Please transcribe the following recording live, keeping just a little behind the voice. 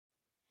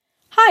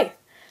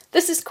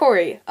This is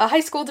Corey, a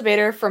high school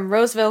debater from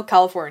Roseville,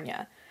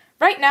 California.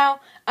 Right now,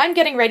 I'm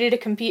getting ready to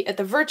compete at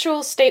the virtual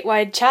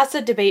statewide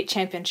CHASA Debate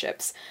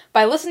Championships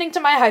by listening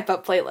to my Hype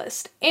Up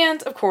playlist,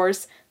 and, of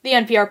course, the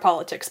NPR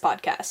Politics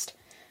podcast.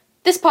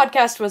 This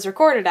podcast was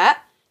recorded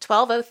at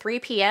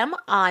 12:03 p.m.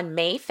 on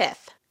May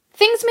 5th.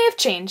 Things may have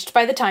changed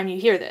by the time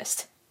you hear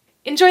this.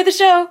 Enjoy the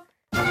show!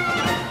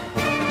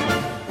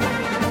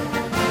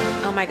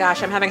 Oh my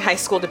gosh, I'm having high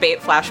school debate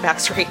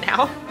flashbacks right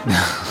now.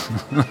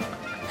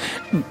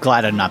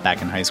 Glad I'm not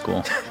back in high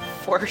school.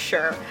 For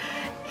sure.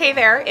 Hey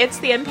there, it's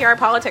the NPR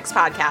Politics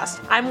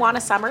Podcast. I'm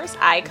Juana Summers.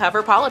 I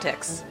cover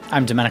politics.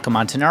 I'm Domenico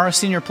Montanaro,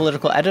 senior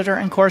political editor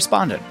and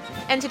correspondent.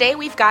 And today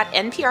we've got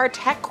NPR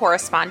tech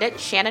correspondent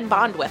Shannon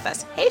Bond with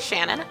us. Hey,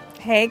 Shannon.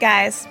 Hey,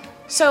 guys.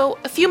 So,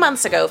 a few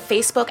months ago,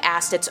 Facebook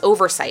asked its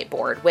oversight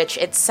board, which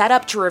it's set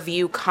up to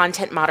review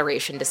content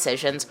moderation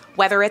decisions,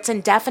 whether its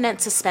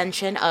indefinite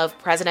suspension of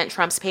President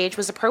Trump's page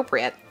was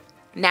appropriate.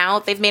 Now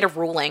they've made a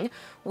ruling.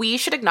 We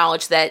should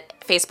acknowledge that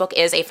Facebook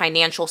is a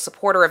financial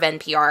supporter of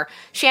NPR.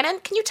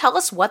 Shannon, can you tell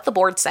us what the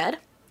board said?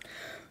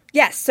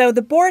 Yes, so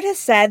the board has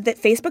said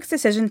that Facebook's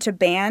decision to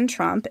ban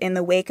Trump in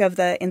the wake of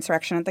the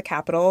insurrection at the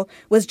Capitol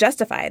was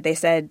justified. They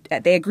said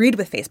they agreed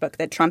with Facebook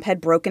that Trump had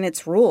broken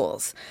its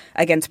rules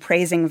against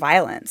praising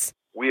violence.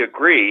 We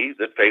agree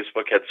that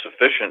Facebook had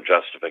sufficient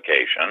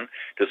justification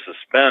to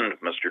suspend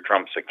Mr.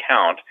 Trump's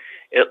account,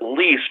 at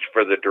least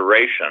for the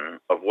duration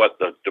of what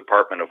the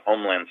Department of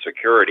Homeland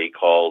Security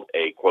called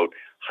a, quote,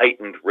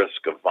 heightened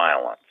risk of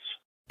violence.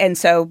 And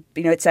so,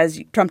 it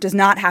says Trump does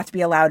not have to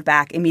be allowed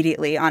back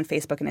immediately on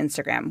Facebook and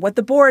Instagram. What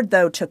the board,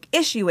 though, took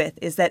issue with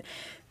is that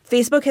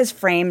Facebook has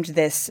framed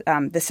this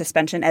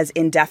suspension as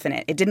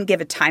indefinite. It didn't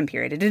give a time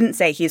period. It didn't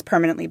say he's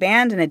permanently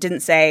banned, and it didn't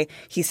say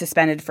he's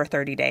suspended for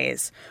 30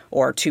 days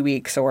or 2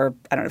 weeks or,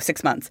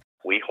 6 months.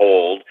 We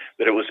hold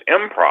that it was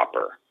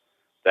improper,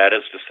 that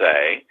is to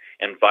say,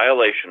 in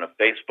violation of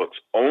Facebook's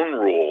own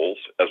rules,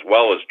 as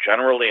well as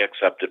generally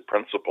accepted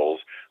principles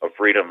of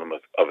freedom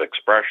of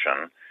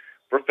expression,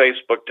 for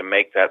Facebook to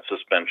make that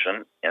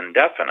suspension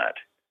indefinite.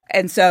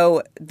 And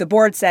so the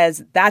board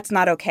says that's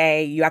not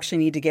okay. You actually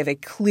need to give a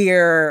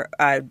clear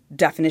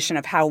definition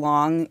of how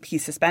long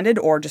he's suspended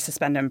or just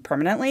suspend him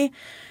permanently.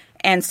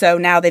 And so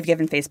now they've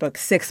given Facebook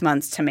 6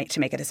 months to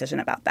make a decision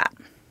about that.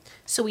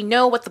 So we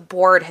know what the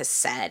board has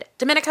said.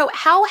 Domenico,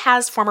 how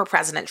has former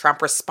President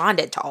Trump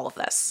responded to all of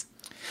this?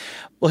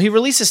 Well, he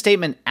released a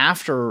statement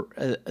after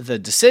the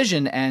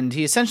decision, and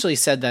he essentially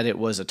said that it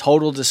was a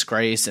total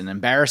disgrace, an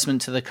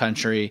embarrassment to the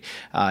country.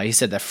 He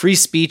said that free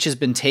speech has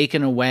been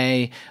taken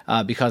away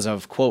because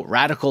of, quote,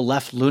 radical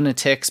left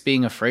lunatics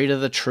being afraid of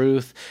the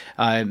truth,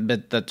 but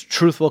that the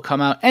truth will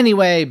come out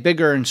anyway,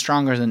 bigger and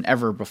stronger than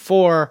ever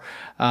before,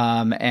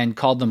 and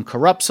called them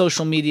corrupt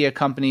social media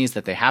companies,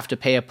 that they have to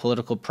pay a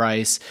political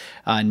price,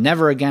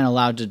 never again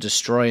allowed to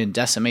destroy and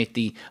decimate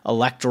the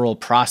electoral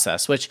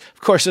process, which,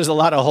 of course, there's a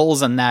lot of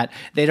holes in that.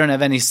 They don't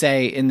have any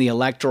say in the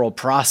electoral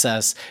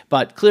process,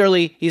 but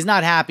clearly he's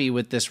not happy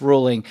with this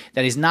ruling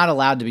that he's not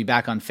allowed to be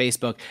back on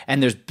Facebook,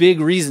 and there's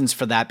big reasons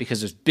for that because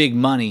there's big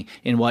money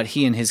in what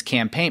he and his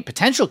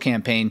potential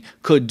campaign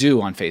could do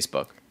on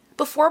Facebook.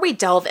 Before we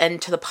delve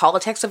into the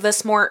politics of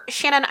this more,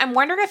 Shannon, I'm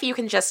wondering if you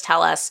can just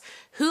tell us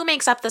who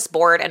makes up this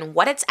board and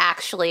what it's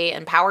actually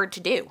empowered to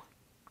do.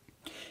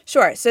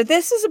 Sure. So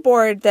this is a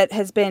board that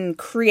has been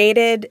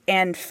created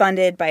and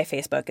funded by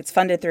Facebook. It's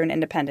funded through an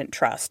independent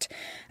trust.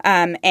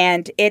 And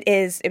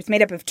it's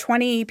made up of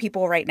 20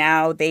 people right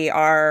now. They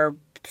are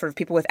sort of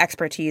people with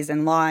expertise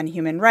in law and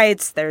human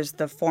rights. There's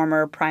the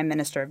former Prime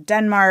Minister of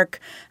Denmark.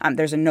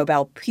 There's a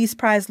Nobel Peace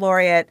Prize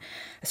laureate,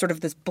 sort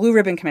of this blue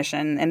ribbon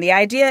commission. And the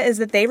idea is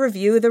that they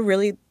review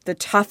the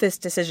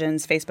toughest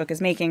decisions Facebook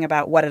is making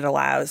about what it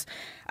allows.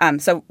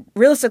 So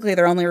realistically,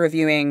 they're only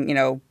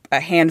reviewing, a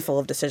handful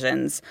of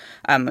decisions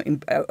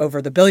over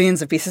the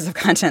billions of pieces of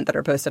content that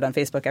are posted on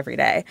Facebook every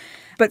day.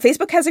 But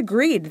Facebook has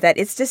agreed that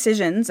its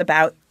decisions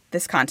about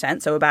this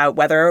content, so about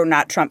whether or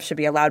not Trump should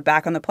be allowed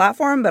back on the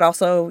platform, but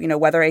also,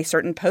 whether a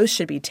certain post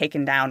should be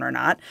taken down or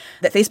not,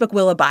 that Facebook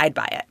will abide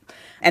by it.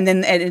 And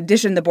then in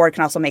addition, the board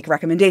can also make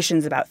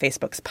recommendations about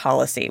Facebook's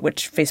policy,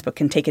 which Facebook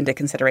can take into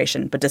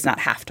consideration, but does not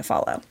have to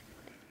follow.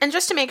 And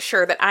just to make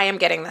sure that I am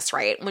getting this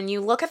right, when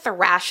you look at the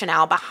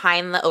rationale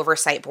behind the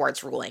Oversight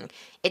Board's ruling,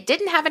 it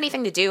didn't have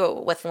anything to do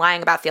with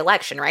lying about the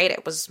election, right?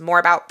 It was more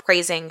about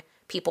praising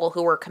people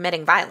who were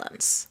committing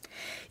violence.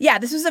 Yeah,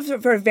 this was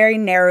a very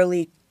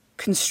narrowly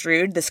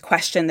construed, this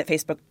question that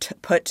Facebook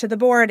put to the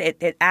board.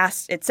 It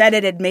said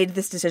it had made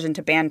this decision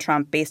to ban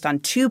Trump based on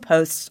 2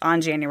 posts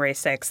on January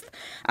 6th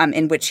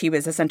in which he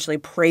was essentially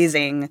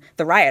praising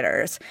the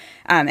rioters.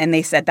 And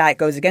they said that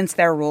goes against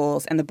their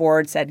rules. And the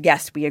board said,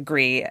 yes, we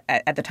agree.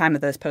 At the time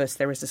of those posts,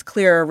 there was this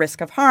clear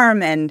risk of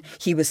harm, and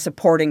he was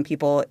supporting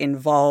people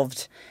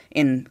involved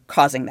in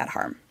causing that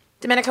harm.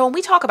 Domenico, when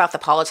we talk about the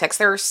politics,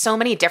 there are so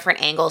many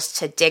different angles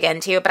to dig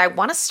into, but I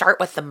want to start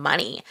with the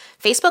money.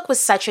 Facebook was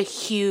such a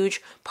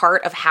huge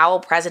part of how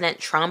President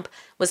Trump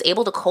was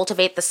able to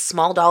cultivate the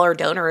small dollar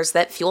donors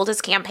that fueled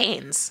his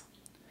campaigns.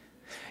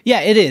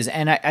 Yeah, it is.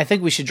 And I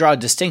think we should draw a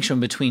distinction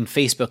between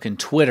Facebook and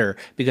Twitter,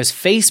 because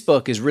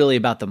Facebook is really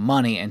about the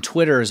money and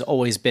Twitter has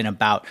always been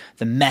about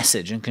the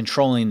message and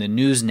controlling the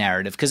news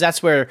narrative, because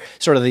that's where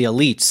sort of the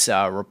elites,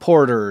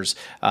 reporters,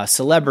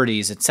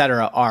 celebrities, et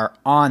cetera, are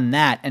on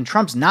that. And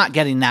Trump's not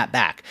getting that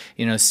back.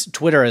 You know,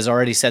 Twitter has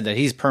already said that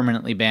he's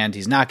permanently banned.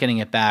 He's not getting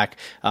it back.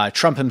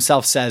 Trump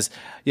himself says,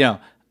 you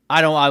know,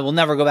 I will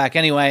never go back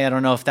anyway. I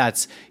don't know if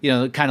that's, you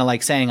know, kind of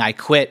like saying I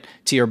quit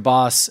to your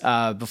boss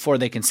before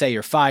they can say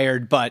you're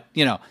fired. But,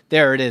 you know,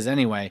 there it is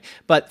anyway.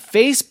 But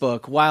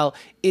Facebook, while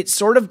it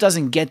sort of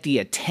doesn't get the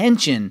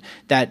attention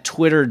that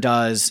Twitter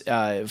does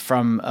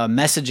from a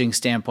messaging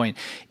standpoint,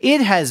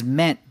 it has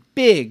meant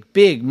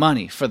big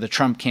money for the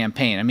Trump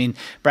campaign. I mean,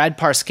 Brad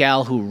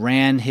Parscale, who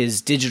ran his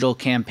digital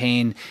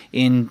campaign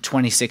in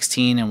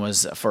 2016 and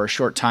was for a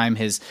short time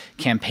his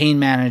campaign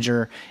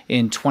manager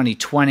in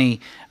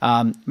 2020,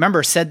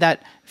 remember, said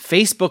that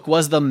Facebook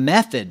was the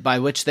method by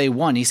which they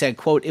won. He said,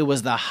 quote, "It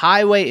was the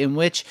highway in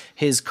which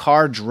his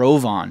car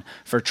drove on"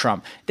 for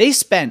Trump. They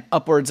spent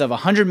upwards of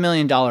 $100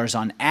 million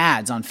on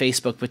ads on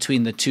Facebook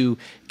between the two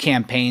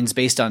campaigns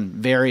based on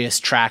various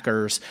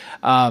trackers.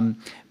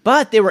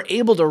 But they were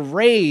able to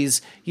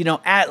raise, you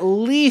know, at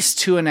least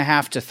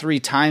 2.5 to 3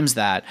 times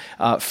that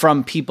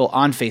from people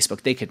on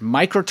Facebook. They could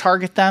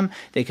micro-target them.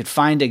 They could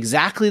find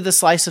exactly the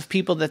slice of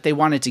people that they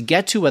wanted to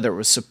get to, whether it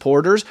was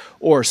supporters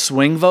or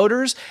swing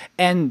voters,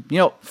 and, you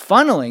know,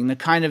 funneling the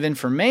kind of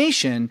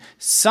information,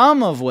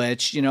 some of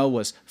which, you know,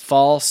 was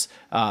false,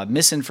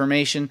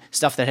 misinformation,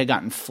 stuff that had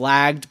gotten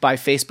flagged by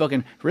Facebook,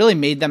 and really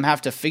made them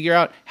have to figure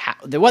out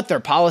what their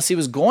policy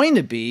was going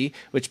to be,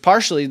 which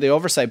partially the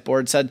oversight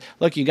board said,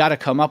 look, you got to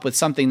come up with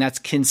something that's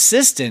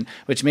consistent,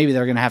 which maybe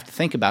they're going to have to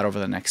think about over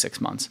the next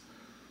 6 months.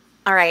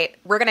 All right,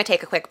 we're going to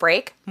take a quick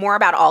break. More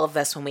about all of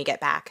this when we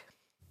get back.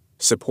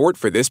 Support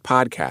for this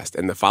podcast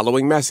and the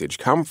following message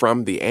come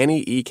from the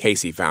Annie E.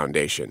 Casey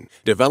Foundation,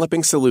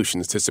 developing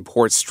solutions to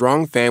support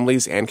strong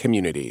families and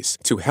communities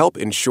to help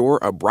ensure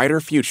a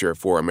brighter future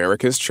for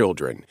America's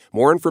children.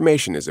 More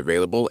information is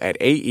available at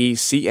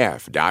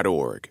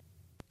aecf.org.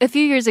 A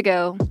few years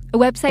ago, a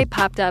website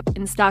popped up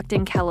in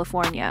Stockton,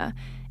 California,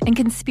 and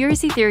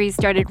conspiracy theories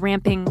started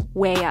ramping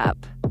way up.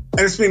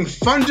 And it's being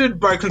funded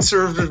by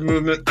conservative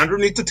movement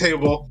underneath the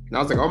table. And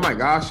I was like, oh my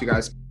gosh, you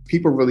guys,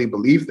 people really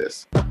believe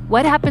this.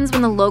 What happens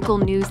when the local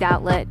news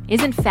outlet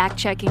isn't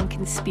fact-checking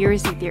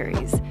conspiracy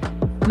theories,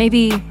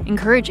 maybe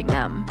encouraging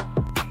them?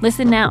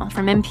 Listen now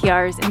from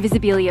NPR's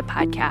Invisibilia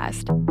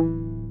podcast.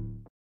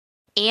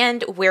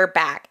 And we're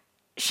back.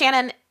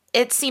 Shannon,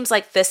 it seems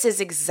like this is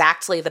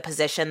exactly the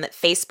position that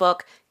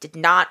Facebook did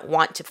not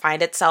want to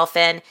find itself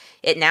in.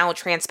 It now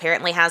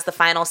transparently has the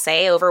final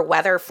say over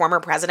whether former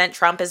President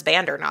Trump is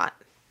banned or not.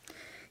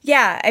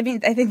 Yeah, I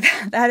mean, I think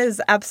that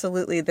is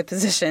absolutely the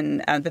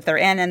position that they're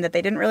in and that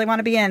they didn't really want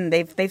to be in.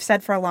 They've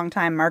said for a long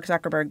time, Mark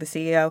Zuckerberg, the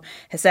CEO,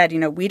 has said, you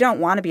know, we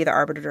don't want to be the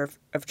arbiter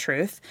of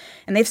truth.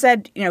 And they've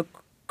said, you know,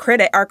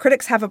 our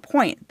critics have a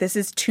point. This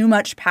is too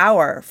much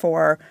power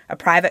for a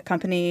private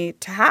company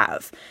to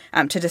have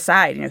to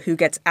decide, you know, who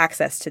gets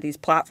access to these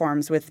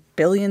platforms with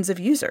billions of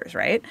users,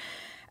 right?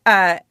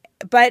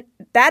 But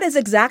that is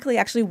exactly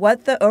actually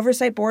what the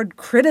oversight board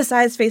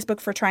criticized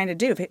Facebook for trying to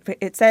do.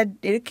 It said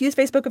it accused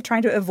Facebook of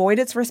trying to avoid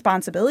its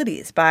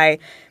responsibilities by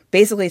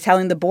basically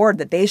telling the board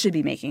that they should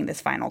be making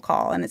this final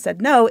call. And it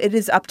said, no, it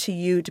is up to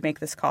you to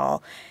make this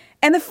call.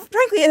 And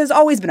frankly, it has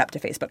always been up to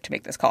Facebook to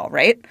make this call,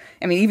 right?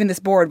 I mean, even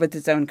this board with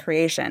its own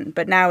creation.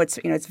 But now it's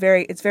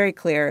very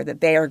clear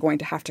that they are going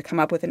to have to come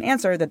up with an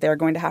answer that they're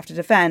going to have to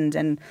defend.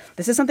 And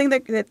this is something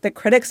that the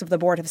critics of the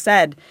board have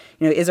said,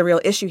 you know, is a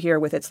real issue here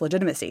with its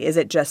legitimacy. Is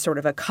it just sort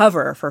of a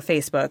cover for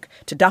Facebook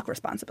to duck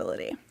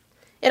responsibility?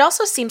 It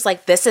also seems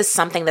like this is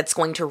something that's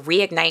going to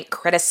reignite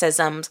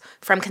criticisms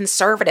from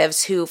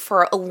conservatives who,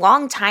 for a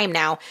long time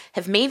now,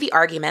 have made the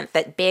argument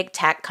that big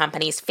tech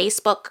companies,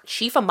 Facebook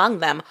chief among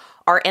them,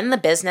 are in the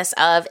business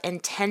of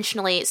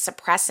intentionally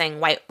suppressing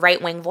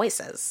right-wing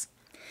voices.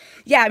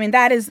 Yeah, I mean,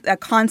 that is a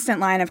constant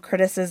line of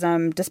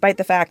criticism, despite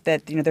the fact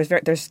that, you know,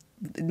 there's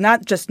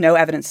not just no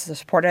evidence to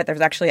support it.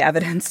 There's actually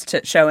evidence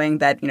showing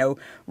that, you know,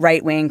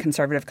 right-wing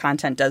conservative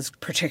content does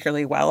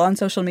particularly well on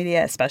social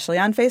media, especially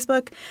on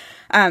Facebook.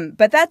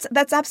 But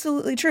that's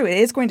absolutely true. It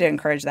is going to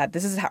encourage that.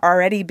 This is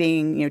already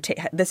being, you know,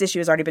 this issue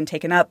has already been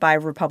taken up by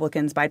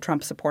Republicans, by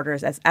Trump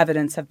supporters as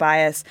evidence of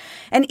bias.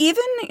 And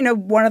even, you know,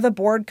 one of the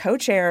board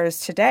co-chairs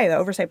today, the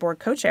oversight board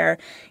co-chair,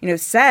 you know,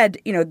 said,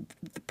 you know,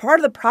 part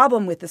of the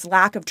problem with this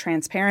lack of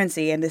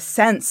transparency and this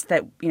sense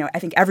that, you know, I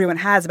think everyone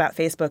has about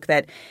Facebook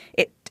that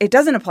it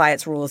doesn't apply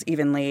its rules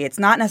evenly. It's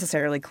not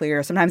necessarily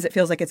clear. Sometimes it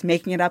feels like it's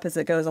making it up as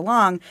it goes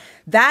along.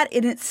 That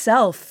in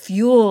itself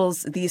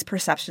fuels these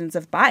perceptions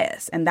of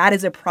bias. And that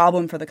is a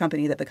problem for the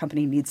company that the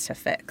company needs to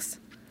fix.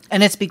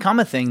 And it's become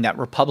a thing that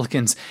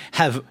Republicans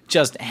have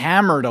just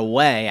hammered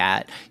away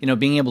at,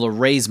 being able to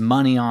raise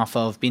money off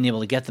of, being able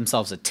to get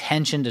themselves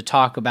attention to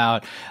talk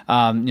about.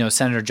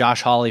 Senator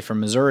Josh Hawley from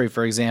Missouri,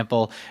 for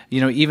example,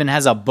 even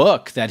has a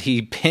book that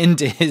he pinned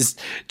to his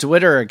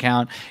Twitter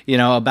account,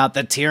 about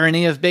the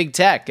tyranny of big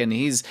tech. And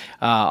he's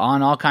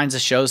on all kinds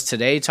of shows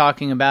today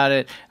talking about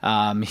it.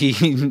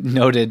 He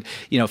noted,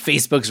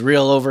 Facebook's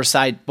real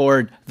oversight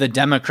board, the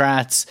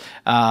Democrats,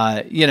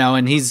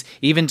 and he's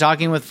even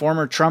talking with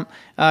former Trump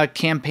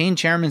campaign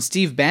chairman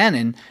Steve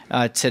Bannon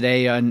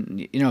today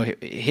on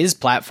his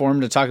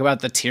platform to talk about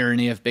the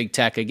tyranny of big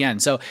tech again.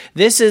 So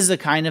this is the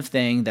kind of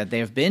thing that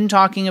they've been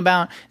talking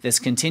about. This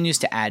continues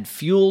to add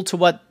fuel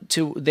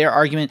to their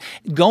argument.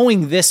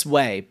 Going this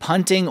way,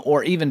 punting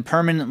or even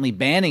permanently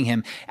banning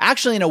him,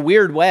 actually in a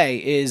weird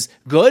way is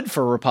good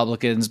for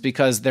Republicans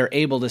because they're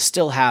able to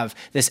still have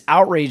this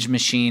outrage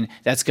machine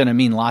that's going to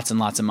mean lots and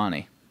lots of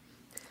money.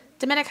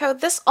 Domenico,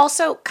 this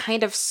also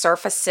kind of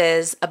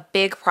surfaces a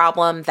big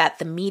problem that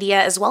the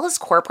media as well as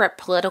corporate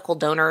political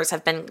donors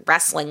have been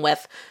wrestling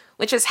with,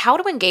 which is how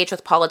to engage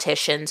with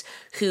politicians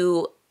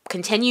who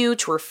continue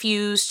to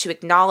refuse to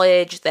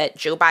acknowledge that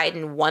Joe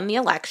Biden won the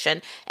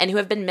election and who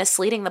have been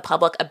misleading the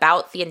public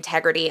about the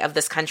integrity of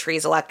this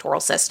country's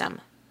electoral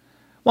system.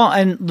 Well,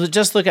 and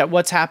just look at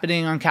what's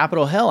happening on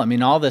Capitol Hill. I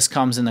mean, all this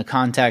comes in the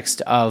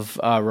context of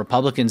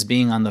Republicans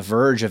being on the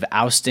verge of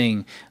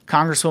ousting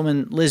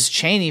Congresswoman Liz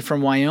Cheney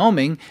from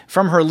Wyoming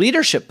from her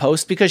leadership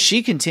post because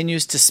she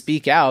continues to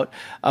speak out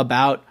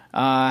about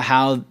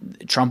how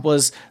Trump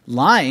was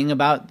lying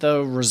about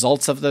the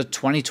results of the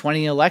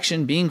 2020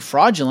 election being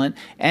fraudulent.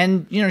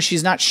 And,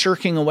 she's not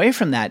shirking away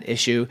from that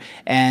issue.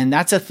 And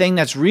that's a thing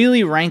that's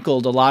really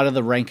rankled a lot of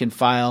the rank and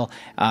file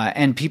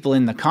and people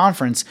in the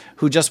conference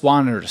who just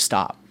wanted her to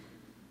stop.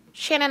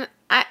 Shannon,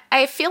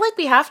 I feel like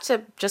we have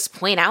to just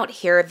point out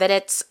here that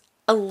it's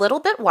a little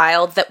bit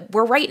wild that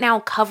we're right now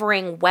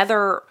covering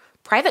whether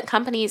private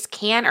companies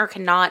can or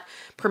cannot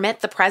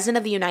permit the President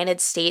of the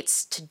United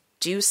States to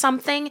do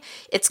something.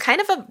 It's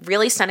kind of a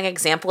really stunning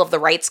example of the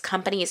rights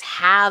companies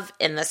have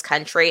in this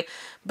country,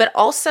 but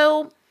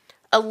also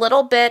a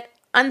little bit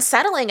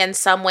unsettling in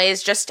some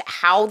ways just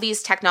how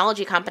these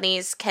technology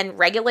companies can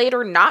regulate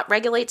or not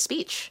regulate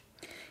speech.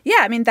 Yeah,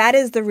 I mean, that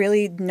is the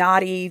really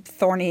knotty,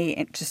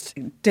 thorny, just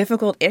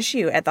difficult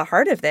issue at the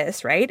heart of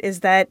this, right? Is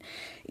that,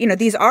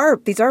 these are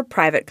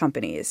private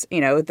companies,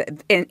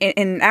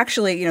 and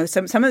actually,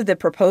 some of the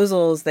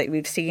proposals that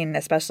we've seen,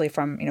 especially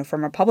from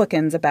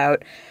Republicans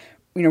about,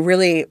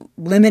 really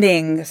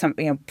limiting some,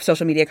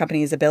 social media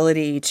companies'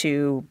 ability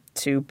to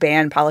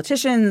ban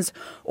politicians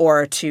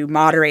or to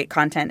moderate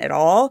content at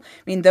all.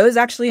 I mean, those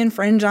actually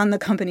infringe on the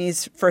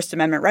company's First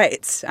Amendment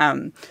rights,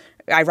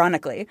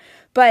 ironically.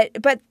 But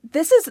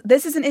this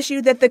is an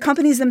issue that the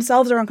companies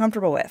themselves are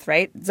uncomfortable with,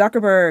 right?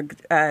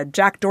 Zuckerberg,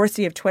 Jack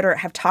Dorsey of Twitter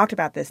have talked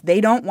about this. They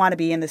don't want to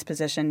be in this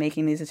position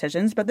making these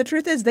decisions. But the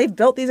truth is they've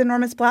built these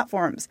enormous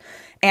platforms.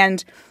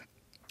 And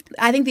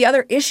I think the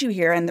other issue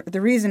here, and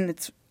the reason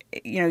it's,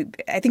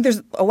 I think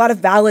there's a lot of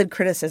valid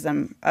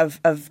criticism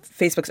of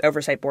Facebook's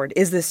oversight board.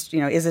 Is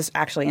this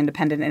actually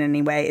independent in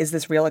any way? Is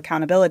this real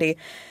accountability?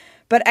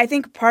 But I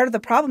think part of the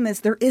problem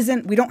is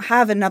we don't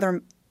have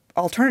another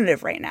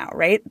alternative right now,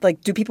 right?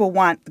 Like, do people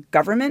want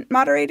government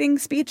moderating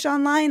speech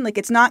online? Like,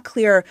 it's not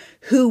clear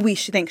who we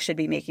think should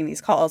be making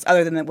these calls,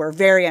 other than that we're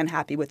very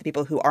unhappy with the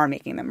people who are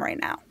making them right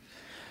now.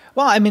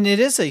 Well, I mean, it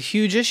is a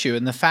huge issue.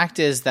 And the fact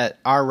is that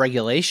our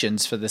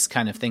regulations for this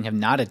kind of thing have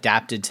not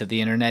adapted to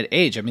the internet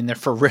age. I mean, they're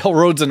for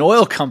railroads and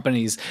oil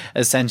companies,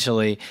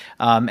 essentially.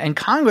 And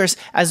Congress,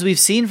 as we've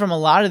seen from a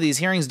lot of these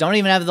hearings, don't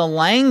even have the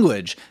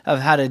language of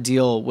how to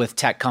deal with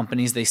tech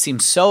companies. They seem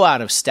so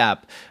out of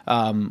step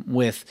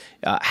with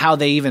how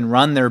they even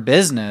run their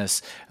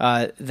business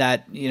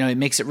that, it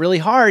makes it really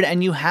hard.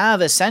 And you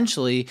have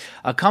essentially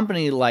a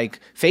company like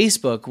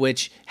Facebook,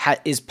 which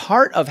is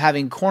part of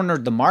having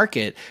cornered the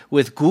market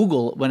with Google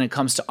when it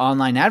comes to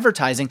online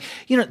advertising.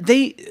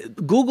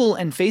 Google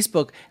and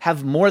Facebook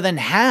have more than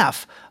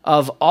half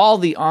of all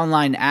the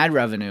online ad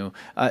revenue.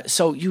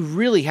 So you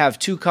really have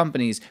two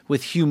companies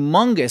with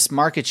humongous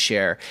market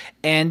share.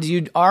 And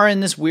you are in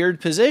this weird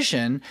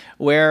position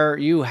where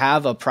you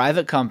have a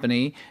private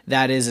company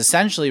that is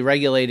essentially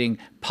regulating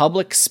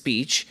public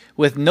speech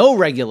with no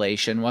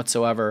regulation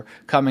whatsoever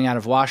coming out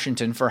of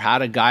Washington for how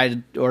to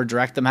guide or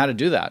direct them how to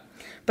do that.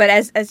 But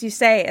as you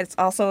say, it's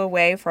also a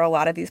way for a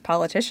lot of these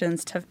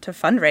politicians to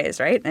fundraise,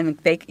 right? And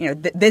they,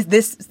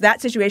 that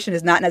situation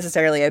is not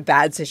necessarily a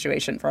bad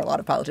situation for a lot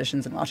of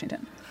politicians in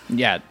Washington.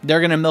 Yeah, they're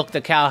going to milk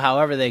the cow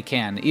however they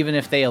can. Even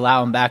if they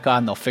allow them back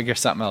on, they'll figure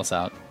something else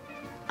out.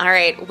 All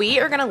right, we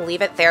are going to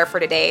leave it there for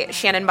today.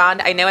 Shannon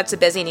Bond, I know it's a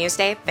busy news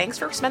day. Thanks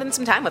for spending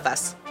some time with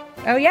us.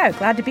 Oh, yeah,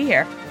 glad to be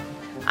here.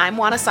 I'm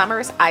Juana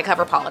Summers. I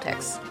cover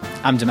politics.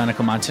 I'm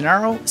Domenico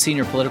Montanaro,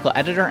 senior political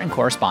editor and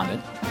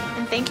correspondent.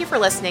 And thank you for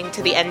listening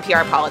to the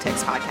NPR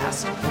Politics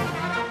Podcast.